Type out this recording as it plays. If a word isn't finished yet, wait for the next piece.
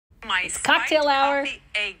My It's cocktail hour. coffee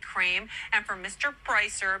egg cream, and for Mr.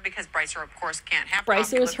 Brycer, because Brycer of course can't have Brycer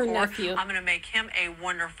coffee is her before, nephew. I'm going to make him a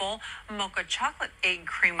wonderful mocha chocolate egg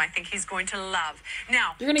cream. I think he's going to love.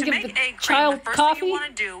 Now, You're gonna to give make the egg child cream, the first coffee? thing you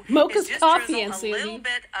want to do Mocha's is just coffee, drizzle Aunt a Sandy. little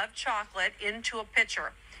bit of chocolate into a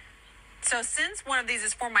pitcher. So since one of these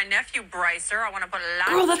is for my nephew Brycer, I want to put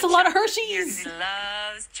lots Girl, that's of a lot of chocolate in here Hershey's. 'cause he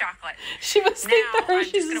loves chocolate. She must think Now, the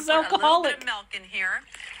Hershey's I'm is just going to put a little bit alcoholic. of milk in here.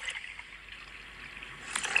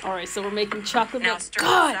 All right, so we're making chocolate Now milk. stir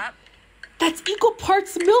God, this up. that's equal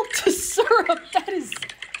parts milk to syrup. That is...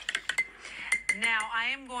 Now I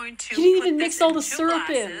am going to You didn't put even this mix all in the 2 syrup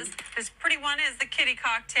in. glasses. This pretty one is the kiddie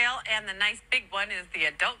cocktail, and the nice big one is the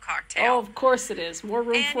adult cocktail. Oh, of course it is. More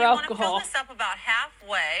room and for you want to alcohol. fill this up about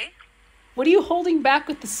halfway, What are you holding back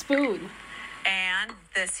with the spoon? and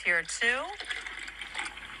this here too.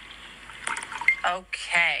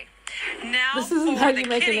 Okay. Now This isn't for how the you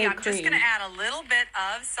make an kitty, egg I'm just cream. going to add a little bit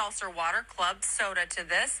of seltzer water, club soda to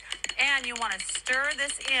this, and you want to stir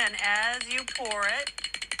this in as you pour it.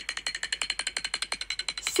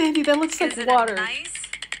 Sandy, that looks Gives like it water. a nice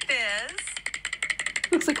fizz.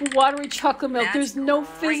 Looks like watery chocolate milk. That's There's no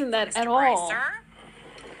fizz great in for that Mr. at all. Brycer.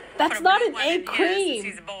 That's Put a not blue an one egg in his, since cream.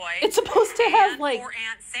 he's a boy. It's supposed to have And like for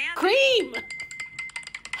Aunt Sandy, cream.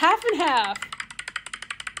 Half and half.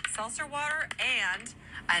 seltzer water, and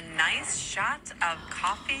a nice shot of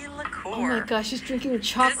coffee liqueur. Oh my gosh, she's drinking This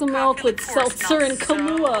chocolate milk coffee with liqueur seltzer and smells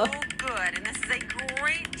Kahlua. so good, and this is a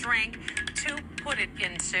great drink to put it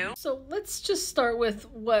into. So let's just start with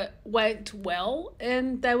what went well,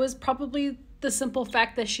 and that was probably the simple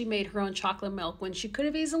fact that she made her own chocolate milk when she could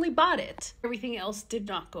have easily bought it. Everything else did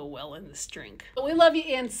not go well in this drink. But we love you,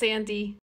 Aunt Sandy.